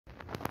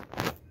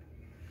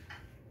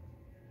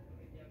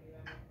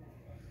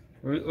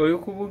Are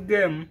you cool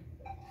game?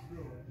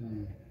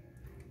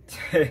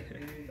 Says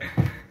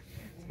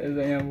I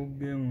am a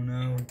game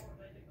now.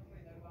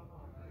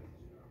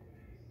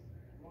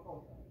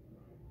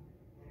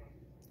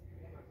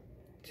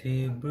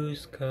 The blue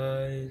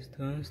skies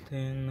don't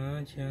stand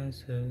a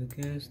chance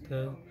against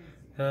the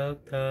love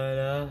that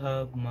I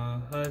have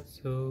my heart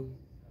so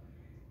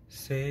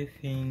safe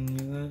in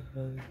your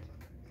heart.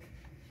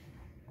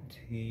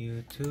 Till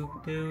you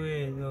took the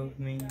weight of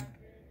me,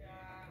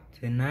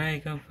 then I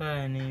can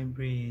finally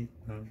breathe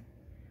now.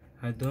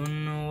 I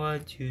don't know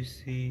what you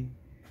see,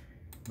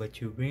 but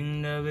you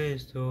bring the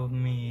best of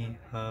me.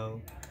 How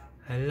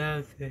I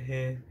love your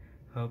hair,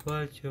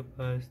 about your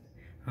past,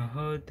 and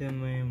all the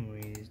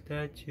memories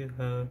that you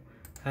have.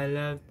 I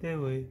love the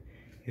way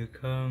you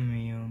call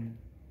me on.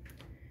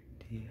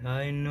 Did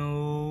I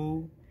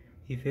know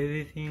if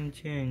everything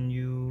change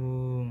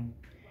you?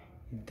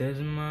 It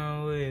doesn't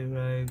matter where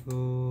I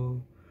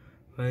go.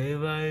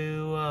 Wherever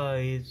you are,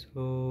 it's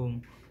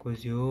home.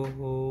 'Cause you're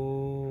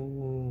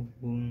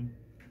home.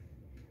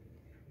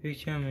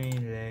 Picture me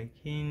like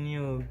in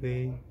your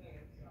bed.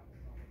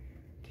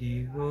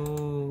 The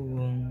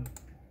home.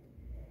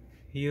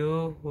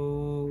 Your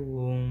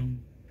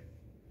home.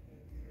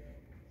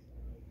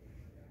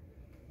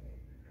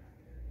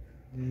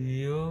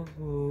 Your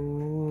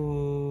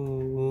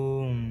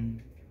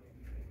home.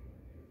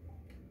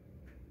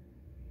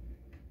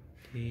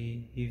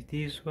 If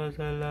this was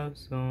a love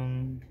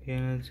song,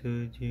 can I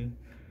told you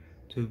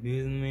to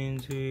build me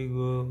into a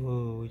go?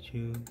 Would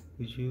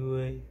you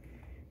wait?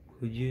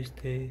 Could you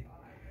stay?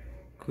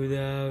 Could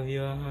I have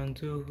your hand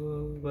to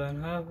hold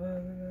and have a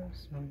love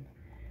song?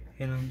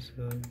 And I'm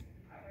sorry.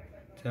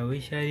 I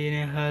wish I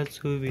didn't have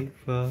to be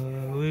far.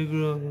 We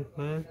grow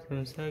apart,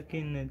 I'm stuck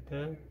in the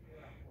dark.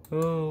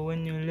 Oh,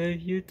 when you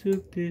left, you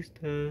took the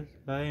stars.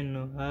 I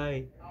know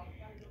I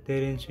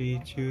didn't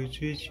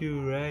treat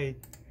you right.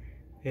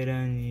 But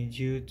I need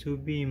you to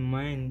be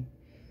mine.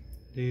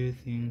 Do you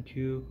think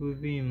you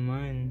could be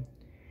mine?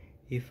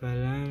 If I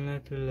learn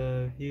not to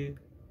love you,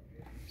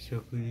 so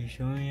could you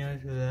show me how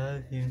to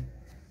love you?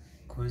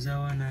 'Cause I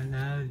wanna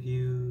love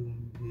you,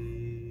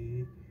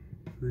 babe.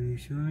 Could you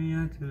show me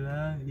how to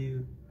love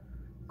you?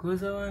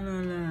 'Cause I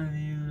wanna love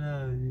you,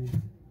 love you.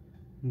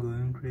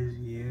 Going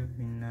crazy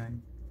every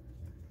night.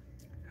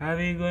 I've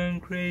been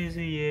going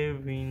crazy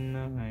every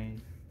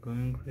night.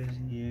 Going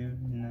crazy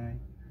every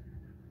night.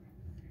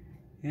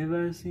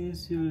 Ever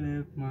since you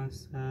left my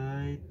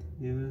side.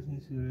 Ever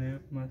since you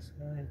left my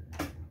side.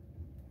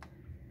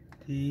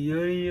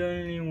 You're the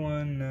only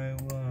one I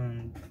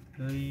want.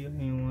 You're the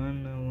only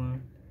one I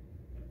want.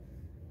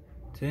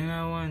 Then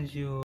I want you.